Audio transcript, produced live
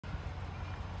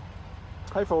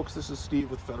Hi folks, this is Steve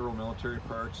with Federal Military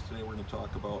Parts. Today we're going to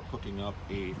talk about hooking up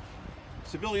a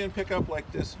civilian pickup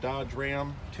like this Dodge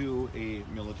Ram to a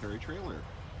military trailer.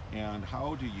 And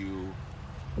how do you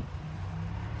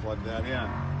plug that in?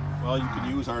 Well, you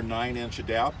can use our 9-inch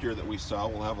adapter that we saw.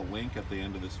 We'll have a link at the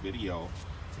end of this video.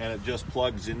 And it just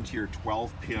plugs into your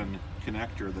 12-pin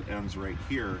connector that ends right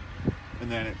here. And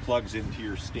then it plugs into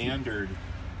your standard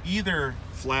either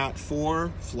flat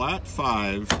 4, flat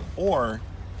 5, or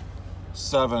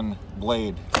 7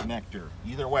 blade connector.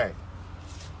 Either way,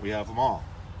 we have them all.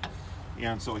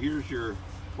 And so here's your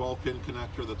 12-pin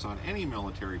connector that's on any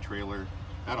military trailer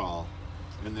at all.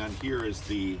 And then here is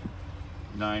the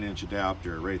 9-inch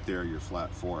adapter right there, your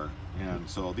flat 4. And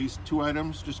so these two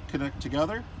items just connect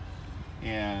together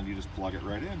and you just plug it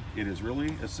right in. It is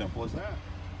really as simple as that.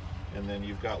 And then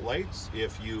you've got lights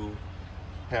if you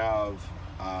have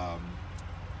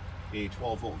a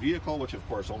 12-volt vehicle, which of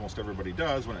course almost everybody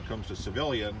does when it comes to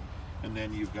civilian, and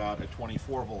then you've got a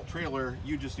 24-volt trailer.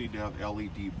 You just need to have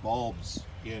LED bulbs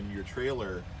in your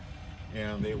trailer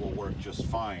and they will work just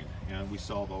fine. And we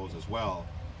sell those as well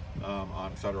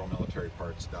on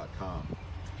federalmilitaryparts.com.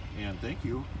 And thank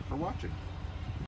you for watching.